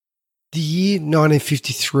The year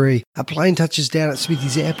 1953. A plane touches down at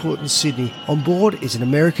Smithies Airport in Sydney. On board is an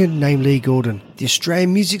American named Lee Gordon. The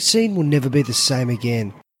Australian music scene will never be the same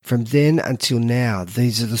again. From then until now,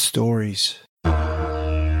 these are the stories.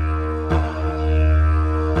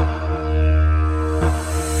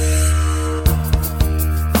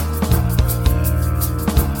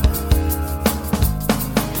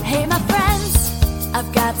 Hey my friends,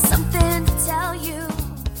 I've got something to tell you.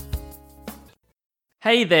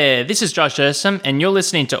 Hey there, this is Josh Ersom and you're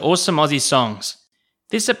listening to Awesome Aussie Songs.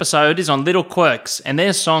 This episode is on Little Quirks and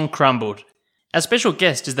their song Crumbled. Our special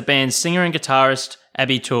guest is the band's singer and guitarist,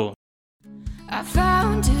 Abby Toole. I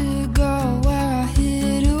found a girl where I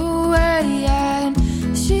hid away,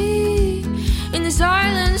 and she, in the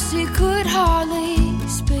silence, she could hardly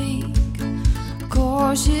speak.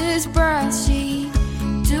 Cautious breath she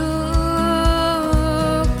took,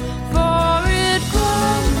 for it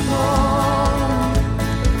crumbled,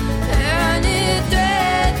 and it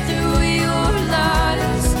thread through your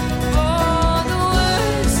lies for the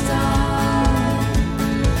worst time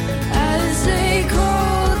as they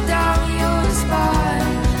crawl down your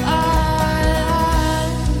spine.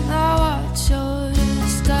 I watch your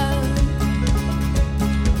step.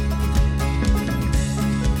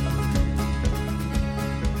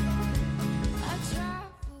 I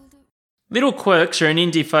traveled. Little Quirks are an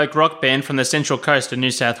indie folk rock band from the Central Coast of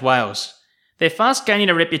New South Wales. They're fast gaining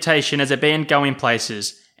a reputation as a band going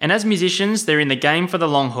places, and as musicians they're in the game for the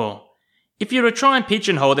long haul. If you were to try and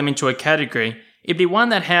pigeonhole them into a category, it'd be one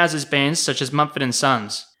that houses bands such as Mumford &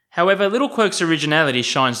 Sons. However, Little Quirks' originality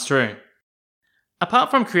shines through.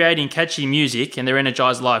 Apart from creating catchy music and their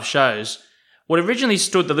energised live shows, what originally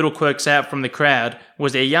stood the Little Quirks out from the crowd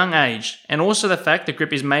was their young age, and also the fact the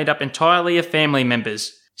group is made up entirely of family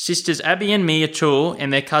members, sisters Abby and Mia Toole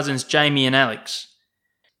and their cousins Jamie and Alex.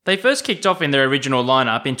 They first kicked off in their original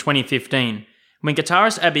lineup in 2015, when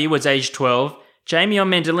guitarist Abby was aged 12, Jamie on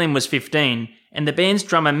mandolin was 15, and the band's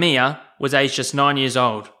drummer Mia was aged just 9 years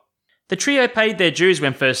old. The trio paid their dues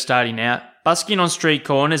when first starting out, busking on street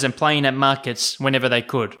corners and playing at markets whenever they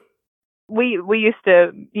could. We used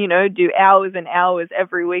to, do hours and hours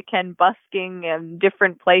every weekend busking and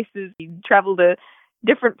different places. You'd travel to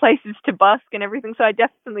different places to busk and everything. So I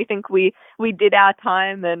definitely think we did our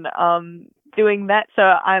time and doing that.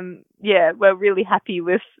 So we're really happy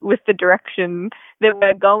with the direction that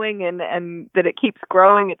we're going and that it keeps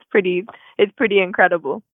growing. It's pretty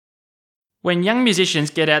incredible. When young musicians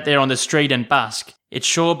get out there on the street and busk, it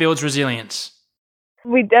sure builds resilience.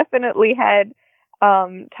 We definitely had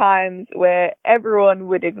times where everyone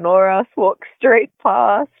would ignore us, walk straight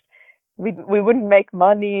past. We wouldn't make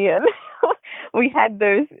money, and we had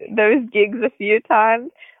those gigs a few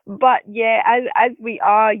times. But yeah, as we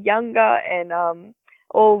are younger and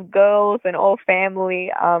all girls and all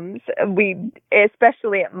family, we,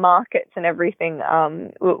 especially at markets and everything,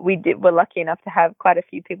 we're lucky enough to have quite a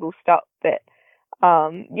few people stop. That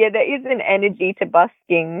there is an energy to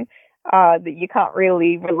busking that you can't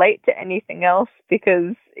really relate to anything else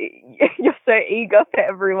because you're so eager for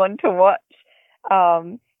everyone to watch.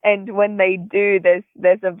 And when they do,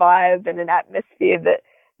 there's a vibe and an atmosphere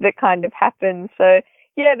that kind of happens. So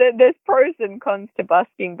yeah, there's pros and cons to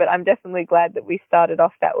busking, but I'm definitely glad that we started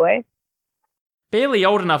off that way. Barely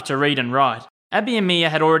old enough to read and write, Abby and Mia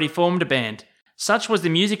had already formed a band. Such was the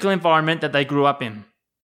musical environment that they grew up in.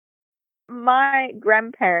 My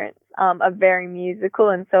grandparents are very musical,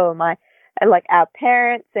 and so are our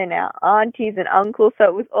parents and our aunties and uncles. So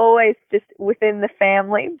it was always just within the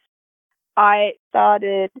family. I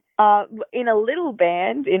started in a little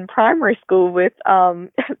band in primary school with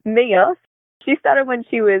Mia. She started when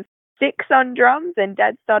she was 6 on drums, and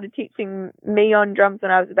Dad started teaching me on drums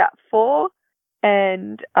when I was about 4.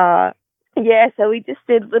 And so we just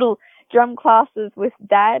did little drum classes with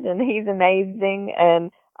Dad, and he's amazing.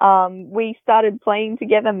 And we started playing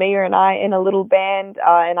together, Mia and I, in a little band,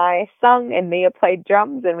 and I sung and Mia played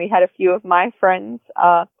drums, and we had a few of my friends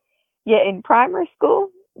in primary school.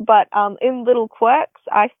 But in Little Quirks,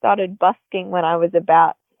 I started busking when I was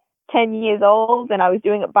about 10 years old, and I was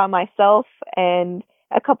doing it by myself. And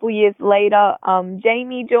a couple years later,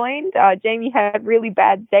 Jamie joined. Jamie had really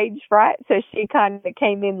bad stage fright, so she kind of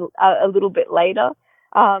came in a little bit later.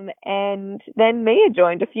 And then Mia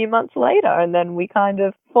joined a few months later, and then we kind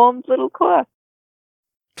of formed Little Quirks.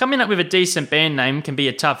 Coming up with a decent band name can be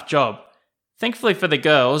a tough job. Thankfully for the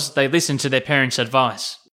girls, they listened to their parents'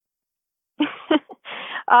 advice.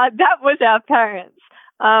 That was our parents.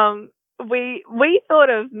 We thought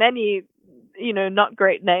of many, not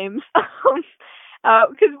great names.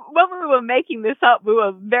 Because when we were making this up, we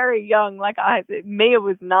were very young. Mia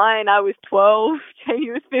was 9, I was 12,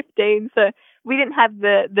 Jamie was 15. 2015, so we didn't have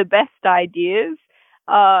the best ideas,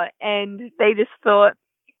 and they just thought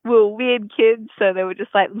we were weird kids, so they were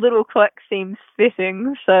just like Little Quirk seems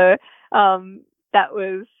fitting. So that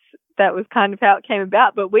was kind of how it came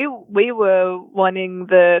about. But we were wanting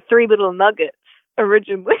the Three Little Nuggets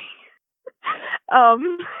originally.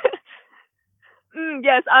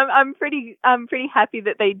 Yes, I'm pretty happy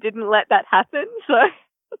that they didn't let that happen. So.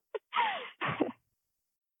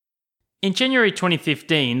 In January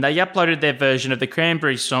 2015, they uploaded their version of the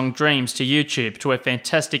Cranberries song Dreams to YouTube to a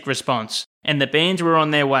fantastic response, and the band were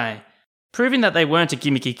on their way. Proving that they weren't a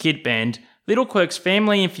gimmicky kid band, Little Quirk's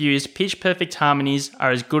family-infused pitch-perfect harmonies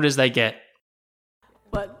are as good as they get.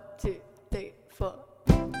 1, 2, 3, 4.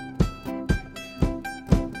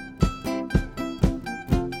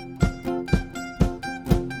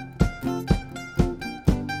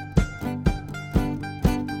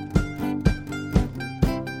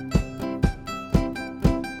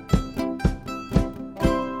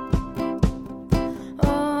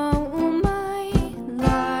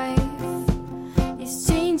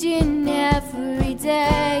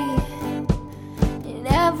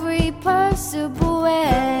 Possible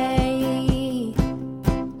way.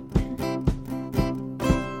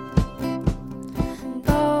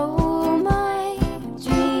 Oh, my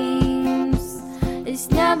dreams, it's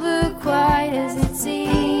never quite as it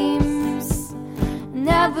seems,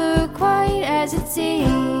 never quite as it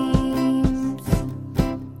seems.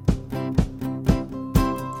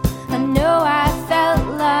 I know I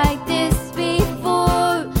felt like this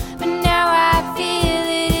before, but now I feel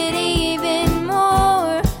it even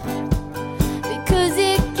more. Because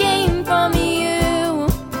it came from you.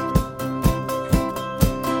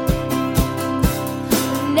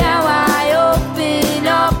 Now I open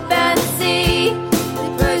up and see the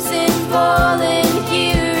person falling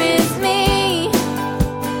here is me.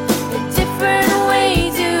 A different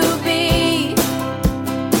way to be.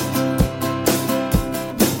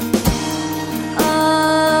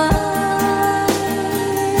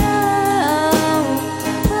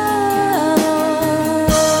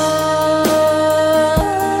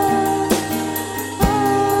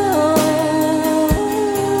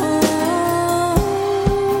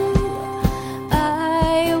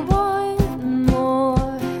 I want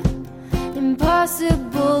more.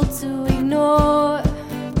 Impossible to ignore.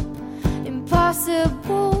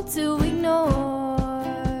 Impossible to ignore.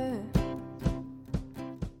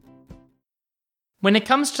 When it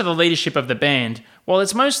comes to the leadership of the band, while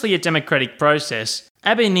it's mostly a democratic process,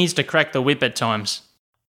 Abby needs to crack the whip at times.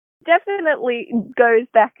 Definitely goes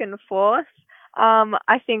back and forth.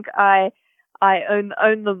 I think I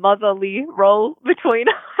own the motherly role between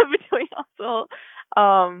us all.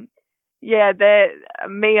 Yeah, they're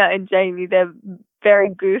Mia and Jamie. They're very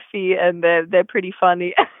goofy and they're pretty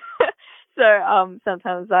funny. So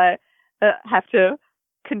sometimes I have to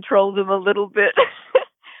control them a little bit,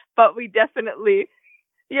 but we definitely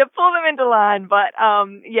pull them into line. But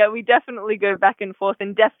we definitely go back and forth,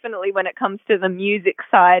 and definitely when it comes to the music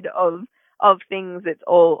side of things, it's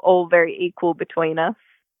all very equal between us.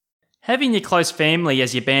 Having your close family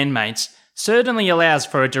as your bandmates certainly allows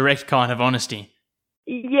for a direct kind of honesty.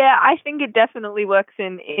 Yeah, I think it definitely works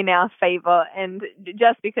in our favor, and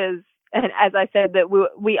just because, and as I said, that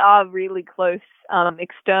we are really close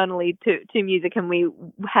externally to music, and we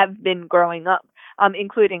have been growing up,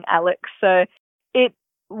 including Alex. So it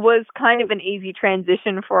was kind of an easy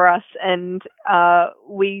transition for us, and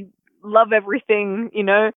we love everything,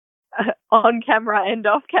 on camera and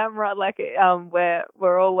off camera. Like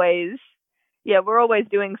we're always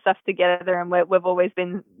doing stuff together, and we've always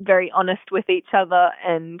been very honest with each other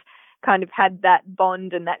and kind of had that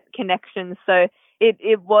bond and that connection. So it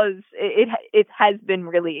has been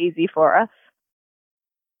really easy for us.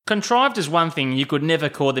 Contrived is one thing you could never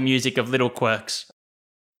call the music of Little Quirks.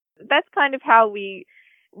 That's kind of how we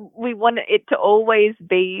want it to always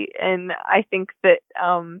be, and I think that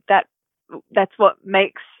that's what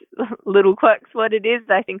makes Little Quirks what it is.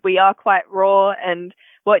 I think we are quite raw, and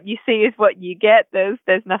what you see is what you get.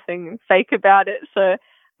 There's nothing fake about it. So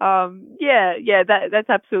that's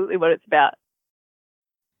absolutely what it's about.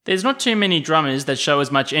 There's not too many drummers that show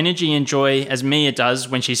as much energy and joy as Mia does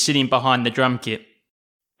when she's sitting behind the drum kit.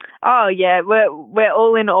 Oh yeah, we're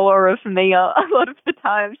all in awe of Mia a lot of the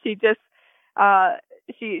time. She just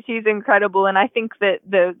she's incredible, and I think that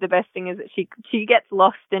the best thing is that she gets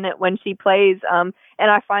lost in it when she plays. And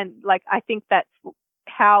I think that's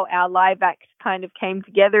how our live act kind of came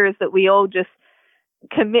together, is that we all just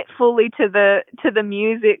commit fully to the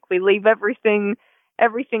music. We leave everything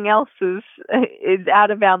else is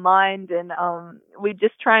out of our mind, and we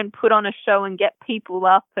just try and put on a show and get people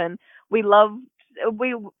up. And we loved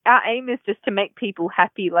our aim is just to make people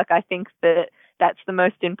happy. Like, I think that's the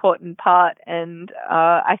most important part, and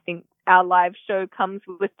I think our live show comes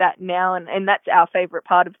with that now, and that's our favourite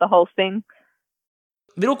part of the whole thing.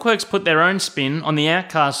 Little Quirks put their own spin on the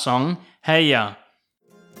Outkast song, Hey Ya.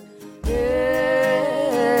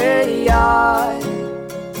 Hey ya,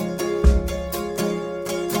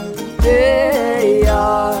 hey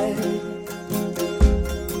ya,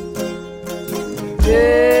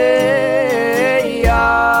 hey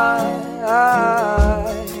ya,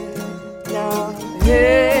 now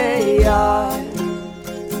hey ya.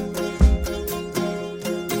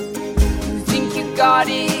 You think you got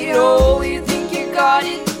it, oh, you think you got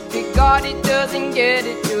it. The God it doesn't get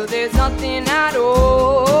it till there's nothing at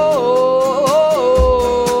all.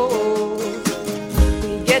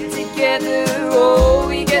 We get together, oh,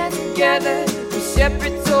 we get together. But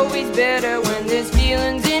separate's always better when there's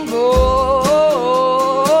feelings involved.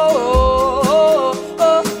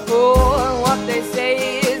 What they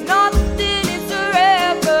say is nothing is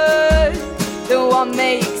forever. The one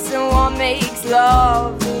makes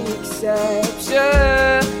love the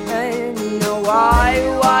exception. And you know why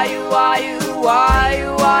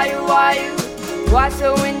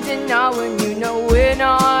so in denial when you know we're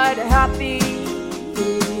not happy?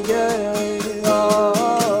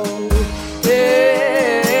 Oh,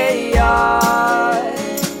 hey, hey,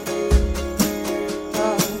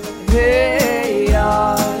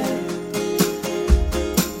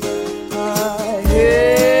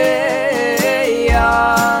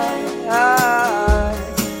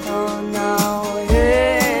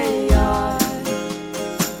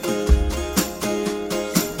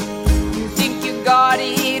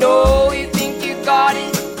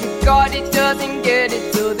 doesn't get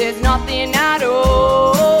it, so there's nothing at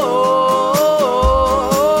all.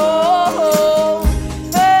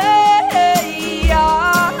 Hey,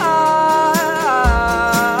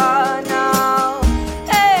 now,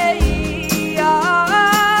 hey,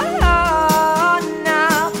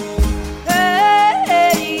 now,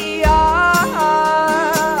 hey,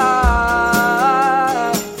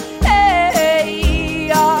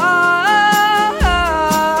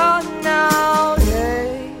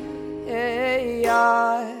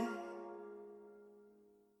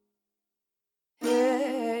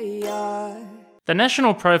 The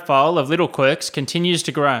national profile of Little Quirks continues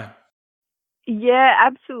to grow. Yeah,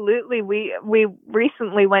 absolutely. We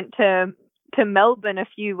recently went to Melbourne a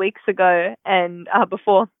few weeks ago, and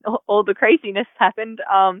before all the craziness happened,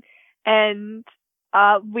 and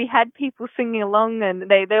we had people singing along, and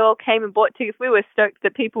they all came and bought tickets. We were stoked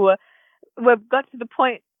that we've got to the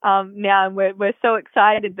point now, and we're so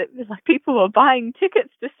excited that like people were buying tickets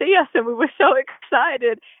to see us, and we were so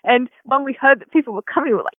excited. And when we heard that people were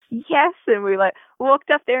coming, we were like, yes, and we like walked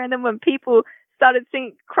up there, and then when people started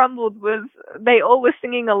singing Crumbled, they all were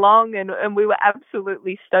singing along, and we were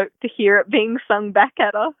absolutely stoked to hear it being sung back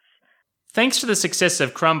at us. Thanks to the success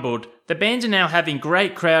of Crumbled, the band are now having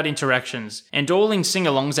great crowd interactions and all-in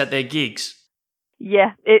sing-alongs at their gigs.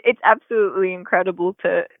 Yeah, it's absolutely incredible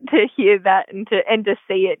to hear that and to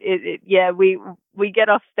see it. Yeah, we get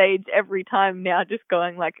off stage every time now just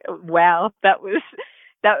going like, wow, that was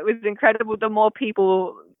incredible. The more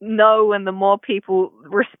people know and the more people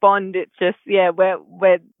respond, it's just, yeah,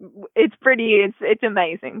 it's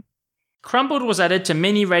amazing. Crumbled was added to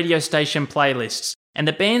many radio station playlists, and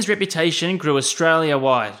the band's reputation grew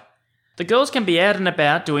Australia-wide. The girls can be out and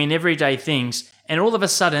about doing everyday things, and all of a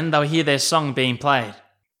sudden they'll hear their song being played.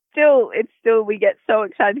 Still, we get so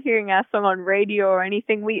excited hearing our song on radio or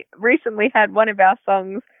anything. We recently had one of our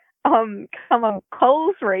songs come on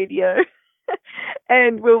Coles radio,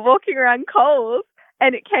 and we were walking around Coles,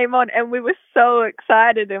 and it came on, and we were so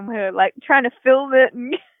excited, and we were like trying to film it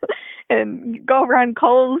and go around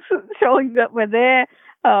Coles showing that we're there.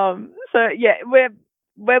 So yeah,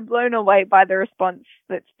 we're blown away by the response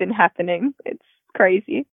that's been happening. It's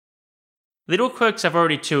crazy. Little Quirks have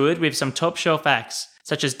already toured with some top shelf acts,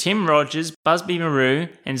 such as Tim Rogers, Busby Marou,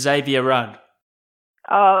 and Xavier Rudd.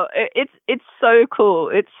 Oh, it's so cool.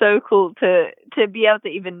 It's so cool to be able to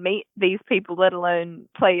even meet these people, let alone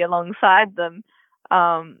play alongside them.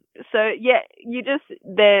 So yeah,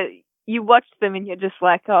 you watch them and you're just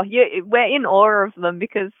like, oh, yeah, we're in awe of them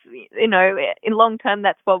because, you know, in long term,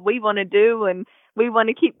 that's what we want to do, and we want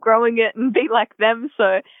to keep growing it and be like them.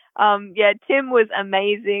 So, yeah, Tim was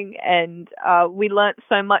amazing, and we learnt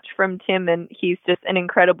so much from Tim, and he's just an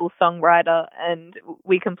incredible songwriter, and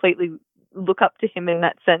we completely look up to him in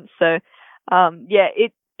that sense. So, yeah,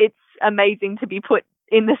 it's amazing to be put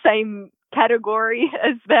in the same category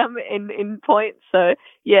as them in points. So,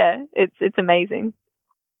 yeah, it's amazing.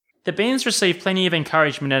 The band's received plenty of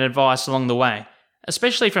encouragement and advice along the way,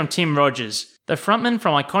 especially from Tim Rogers, the frontman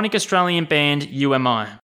from iconic Australian band UMI.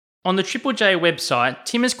 On the Triple J website,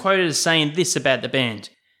 Tim is quoted as saying this about the band.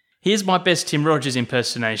 Here's my best Tim Rogers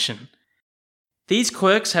impersonation. These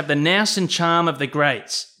quirks have the nous and charm of the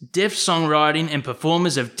greats, deft songwriting and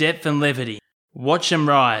performers of depth and levity. Watch 'em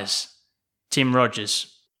rise. Tim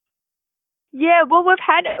Rogers. Yeah, well, we've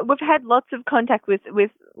had lots of contact with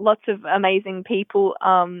lots of amazing people,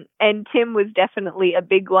 and Tim was definitely a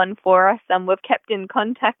big one for us. We've kept in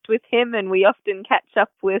contact with him, and we often catch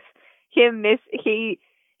up with him.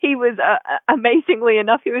 He was amazingly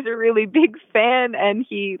enough, he was a really big fan, and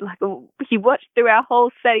he watched through our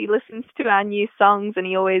whole set. He listens to our new songs, and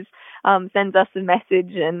he always sends us a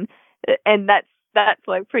message, and that's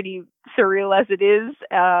like pretty surreal as it is.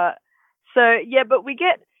 So yeah, but we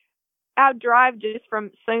get our drive just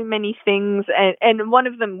from so many things, and one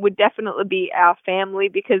of them would definitely be our family,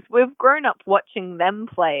 because we've grown up watching them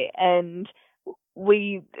play, and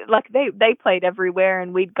they played everywhere,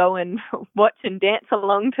 and we'd go and watch and dance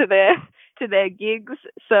along to their gigs.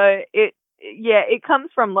 So it comes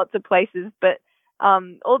from lots of places, but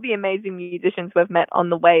all the amazing musicians we've met on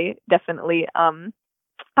the way definitely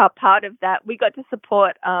are part of that. We got to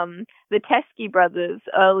support the Teskey brothers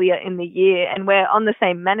earlier in the year, and we're on the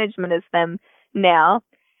same management as them now.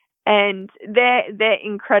 And they're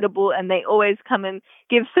incredible, and they always come and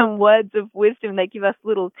give some words of wisdom. They give us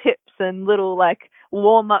little tips and little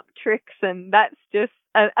warm-up tricks, and that's just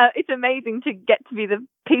it's amazing to get to be the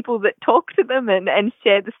people that talk to them and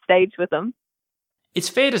share the stage with them. It's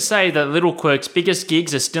fair to say that Little Quirk's biggest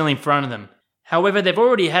gigs are still in front of them. However, they've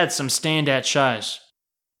already had some standout shows.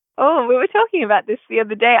 Oh, we were talking about this the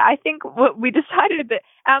other day. I think we decided that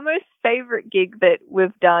our most favourite gig that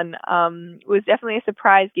we've done was definitely a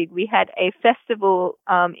surprise gig. We had a festival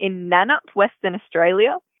in Nannup, Western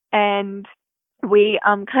Australia, and we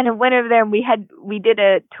kind of went over there, and we did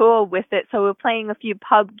a tour with it. So we were playing a few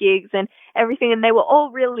pub gigs and everything, and they were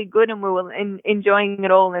all really good, and we were enjoying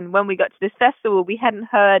it all. And when we got to this festival, we hadn't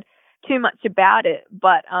heard too much about it,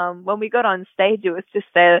 but when we got on stage, it was just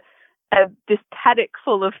this paddock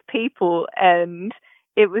full of people, and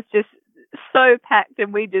it was just so packed,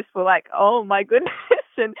 and we just were like, oh my goodness,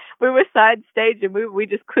 and we were side stage, and we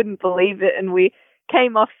just couldn't believe it, and we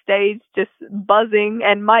came off stage just buzzing,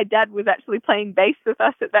 and my dad was actually playing bass with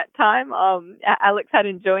us at that time. Alex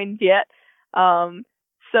hadn't joined yet,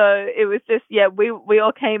 so it was just, we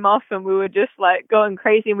all came off, and we were just going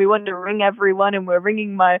crazy, and we wanted to ring everyone, and we're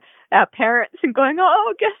ringing our parents and going,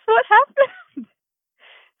 oh, guess what happened?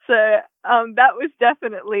 So that was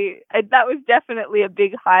definitely a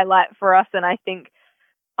big highlight for us, and I think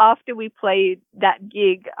after we played that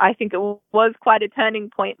gig, I think it was quite a turning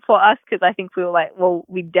point for us, because I think we were like, well,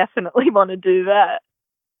 we definitely want to do that.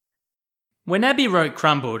 When Abby wrote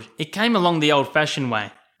Crumbled, it came along the old-fashioned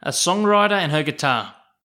way, a songwriter and her guitar.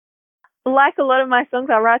 Like a lot of my songs,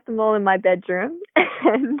 I write them all in my bedroom,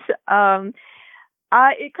 and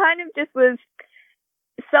it kind of just was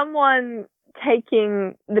someone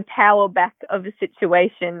taking the power back of a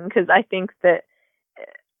situation, because I think that,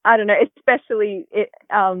 I don't know, especially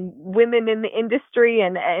women in the industry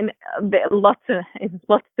and lots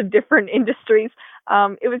of different industries,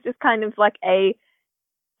 it was just kind of like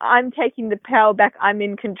I'm taking the power back, I'm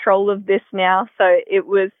in control of this now. So it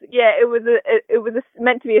was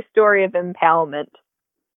meant to be a story of empowerment.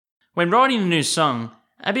 When writing a new song,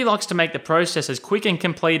 Abby likes to make the process as quick and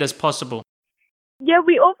complete as possible. Yeah,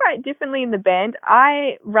 we all write differently in the band.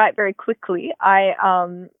 I write very quickly.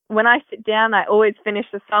 When I sit down, I always finish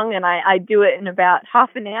the song, and I do it in about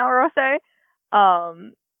half an hour or so.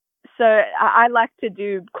 So I like to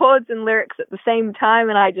do chords and lyrics at the same time,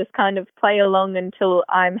 and I just kind of play along until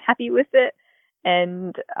I'm happy with it.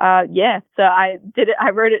 And so I did it.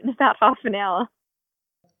 I wrote it in about half an hour.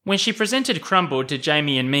 When she presented Crumbled to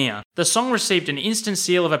Jamie and Mia, the song received an instant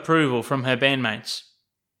seal of approval from her bandmates.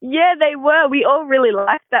 Yeah, they were. We all really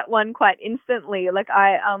liked that one quite instantly.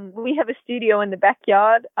 We have a studio in the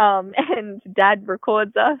backyard, and Dad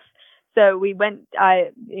records us. So we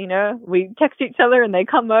we text each other, and they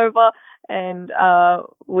come over, and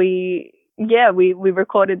we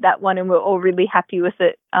recorded that one, and we're all really happy with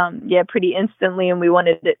it. Pretty instantly, and we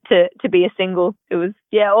wanted it to be a single. It was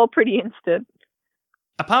all pretty instant.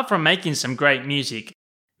 Apart from making some great music,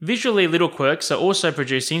 visually Little Quirks are also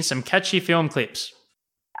producing some catchy film clips.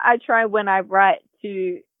 I try when I write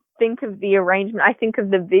to think of the arrangement. I think of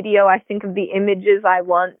the video. I think of the images I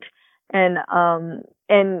want. And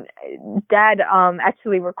Dad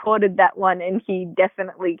actually recorded that one, and he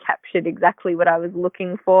definitely captured exactly what I was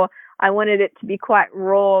looking for. I wanted it to be quite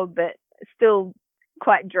raw, but still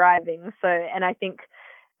quite driving. So, and I think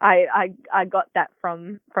I got that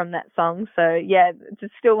from that song. So yeah,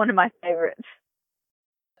 it's still one of my favorites.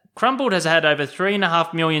 Crumbled has had over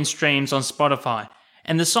 3.5 million streams on Spotify,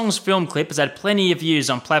 and the song's film clip has had plenty of views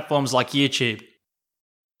on platforms like YouTube.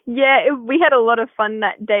 Yeah, we had a lot of fun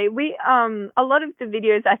that day. A lot of the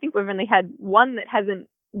videos, I think we've only had one that hasn't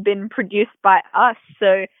been produced by us.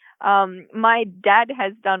 So my dad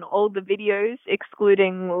has done all the videos,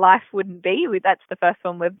 excluding Life Wouldn't Be. That's the first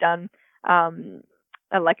one we've done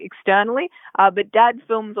externally. But Dad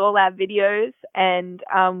films all our videos, and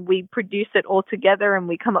we produce it all together, and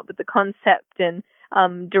we come up with the concept and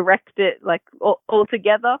direct it all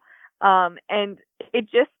together. And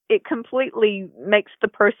it completely makes the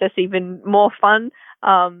process even more fun.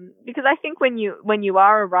 Because I think when you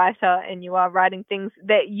are a writer and you are writing things,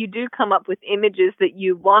 that you do come up with images that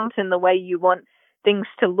you want and the way you want things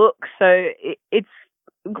to look. So it's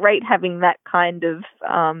great having that kind of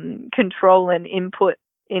control and input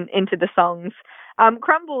into the songs.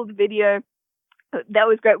 Crumbled video, that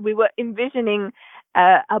was great. We were envisioning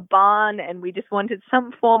a barn, and we just wanted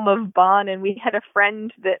some form of barn, and we had a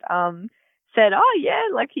friend that said, oh yeah,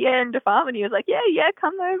 he owned a farm, and he was like, yeah,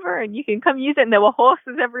 come over and you can come use it. And there were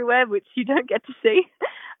horses everywhere, which you don't get to see.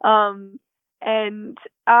 And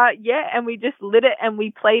we just lit it, and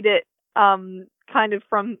we played it kind of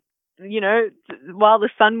from, while the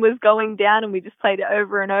sun was going down, and we just played it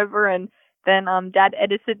over and over, and then Dad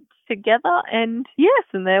edited together, and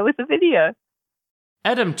there was a video.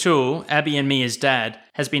 Adam Toole, Abby and Mia's dad,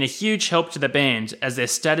 has been a huge help to the band as their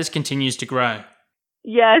status continues to grow.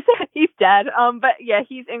 Yes, he's Dad. But yeah,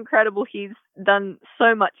 he's incredible. He's done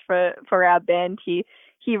so much for our band. He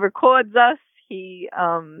records us. He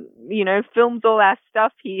films all our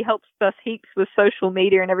stuff. He helps us heaps with social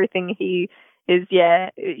media and everything. He is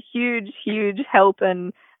huge help,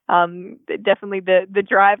 and definitely the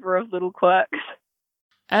driver of Little Quirks.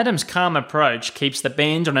 Adam's calm approach keeps the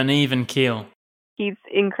band on an even keel. He's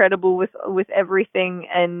incredible with everything,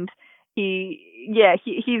 and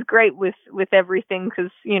he's great with everything,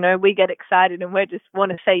 because we get excited and we just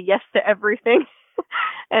want to say yes to everything,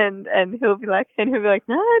 and he'll be like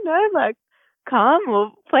no, calm,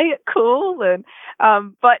 we'll play it cool. And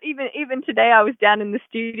but even today I was down in the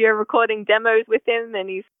studio recording demos with him, and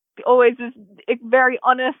he's always is very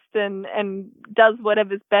honest and does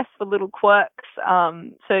whatever's best for Little Quirks.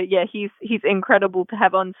 So yeah, he's incredible to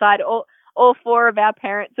have on side. All four of our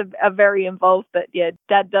parents are very involved, but yeah,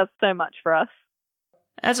 Dad does so much for us.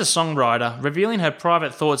 As a songwriter, revealing her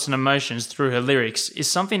private thoughts and emotions through her lyrics is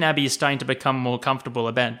something Abby is starting to become more comfortable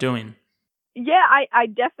about doing. Yeah, I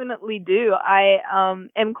definitely do. I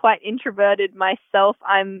am quite introverted myself.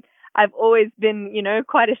 I've always been,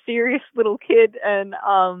 quite a serious little kid, and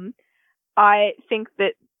I think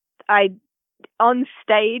that on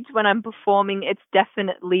stage when I'm performing, it's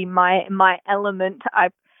definitely my element.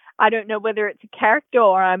 I don't know whether it's a character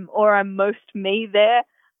or I'm most me there.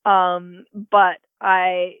 But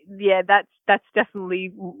that's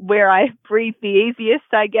definitely where I breathe the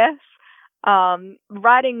easiest, I guess.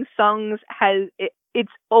 Writing songs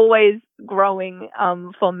it's always growing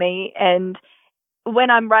for me, and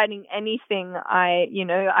when I'm writing anything, I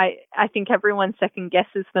think everyone second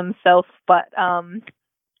guesses themselves, but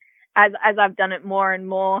as I've done it more and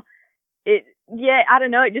more, I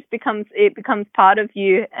don't know, it becomes part of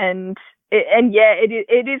you, and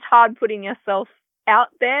it is hard putting yourself out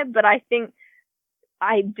there, but I think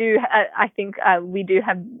we do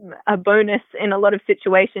have a bonus in a lot of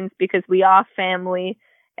situations because we are family,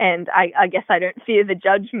 and I guess I don't fear the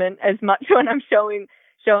judgment as much when I'm showing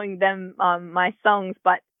them my songs,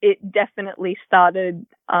 but it definitely started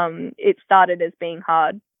as being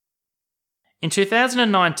hard. In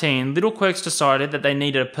 2019, Little Quirks decided that they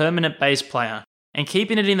needed a permanent bass player, and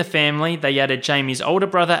keeping it in the family, they added Jamie's older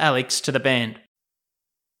brother Alex to the band.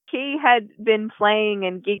 He had been playing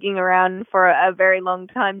and gigging around for a very long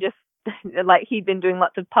time, just he'd been doing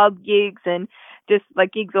lots of pub gigs and just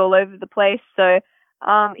gigs all over the place. So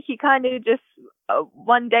he kind of just,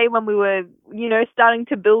 one day when we were, starting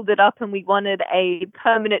to build it up and we wanted a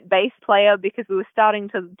permanent bass player because we were starting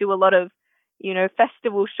to do a lot of,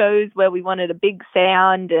 festival shows where we wanted a big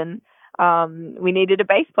sound and we needed a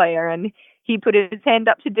bass player, and he put his hand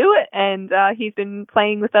up to do it, and he's been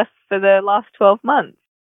playing with us for the last 12 months.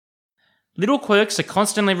 Little Quirks are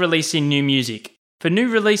constantly releasing new music. For new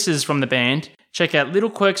releases from the band, check out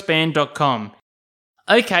littlequirksband.com.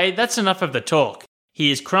 Okay, that's enough of the talk.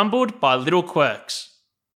 Here's Crumbled by Little Quirks.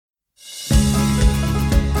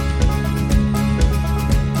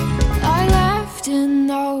 I left a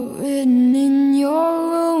note written in your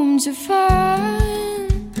room to find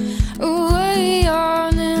a way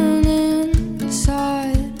on and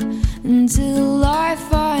inside.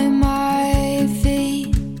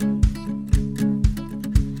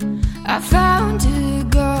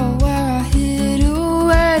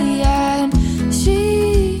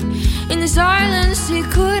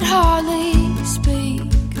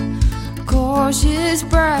 cautious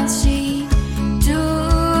breath she took,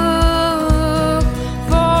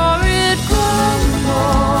 for it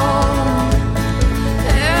crumbled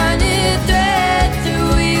and it thread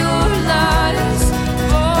through your lies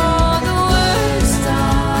for the worst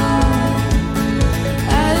time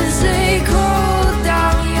as they crawl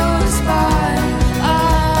down your spine.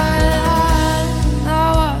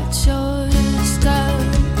 I watch your step.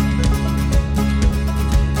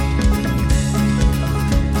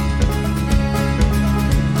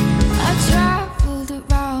 I traveled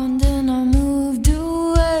around and I moved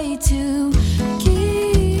away to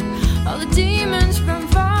keep all the demons from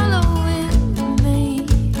following me,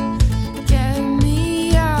 get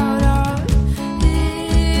me out of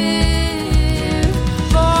here.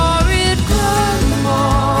 For it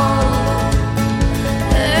crumbled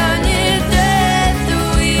and it thread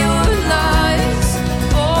through your lies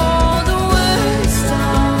for the worst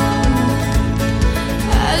time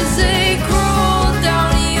as they crawl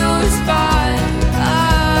down your spine. I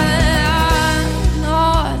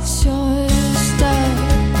watch your step.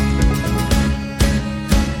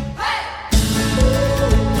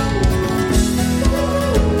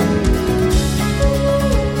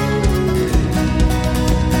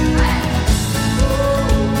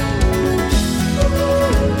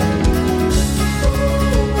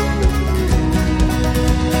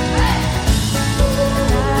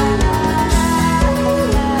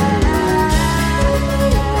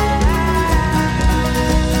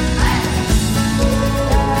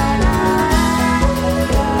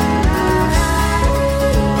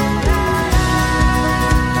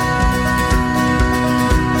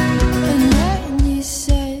 And then you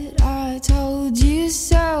said I told you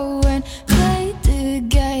so and played the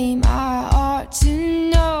game I ought to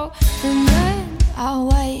know. And then I'll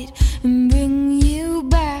wait and bring you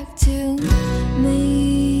back to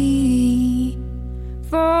me,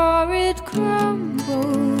 for it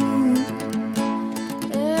crumbled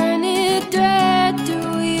and it thread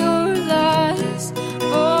through your lies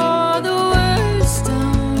for the worst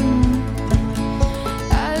time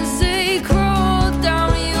as they crawl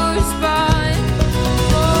down your spine.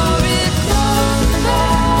 For it crumbled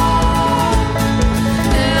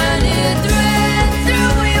and it thread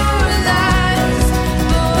through your lies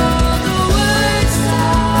for the worst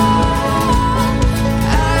time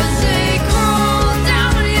as they crawl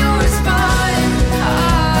down your spine.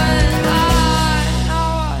 I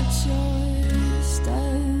watch your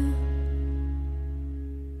step.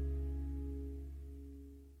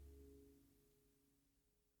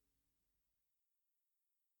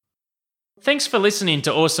 Thanks for listening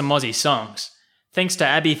to Awesome Aussie Songs. Thanks to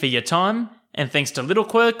Abby for your time, and thanks to Little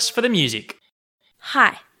Quirks for the music.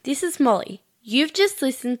 Hi, this is Molly. You've just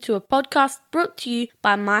listened to a podcast brought to you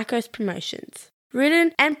by Marcos Promotions,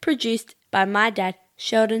 written and produced by my dad,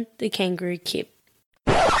 Sheldon the Kangaroo Kid,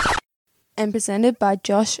 and presented by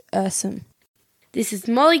Josh Ursum. This is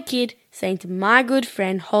Molly Kid saying to my good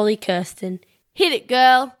friend Holly Kirsten, hit it,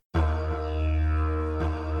 girl!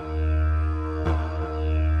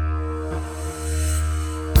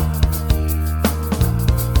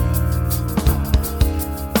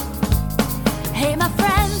 Hey, my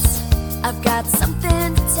friends, I've got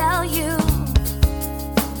something to tell you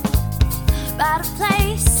about a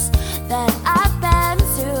place that I've been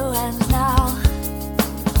to, and now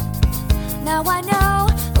I know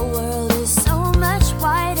the world is so much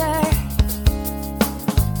wider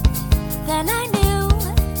than I knew,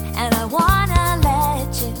 and I wanna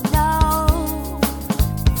let you know.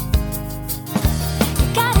 You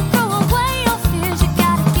gotta throw away your fears, you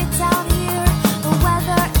gotta get down here. The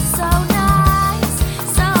weather is so nice,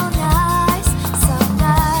 so nice, so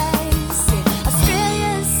nice. Yeah, Australia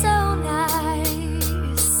is so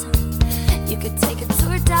nice. You could take a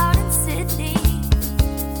tour down in Sydney,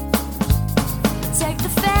 take the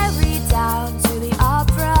ferry down to the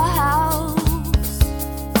Opera House.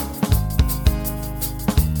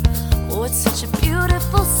 Oh, it's such a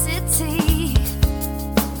beautiful city.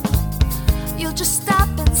 You'll just stop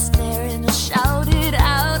and stare in a shower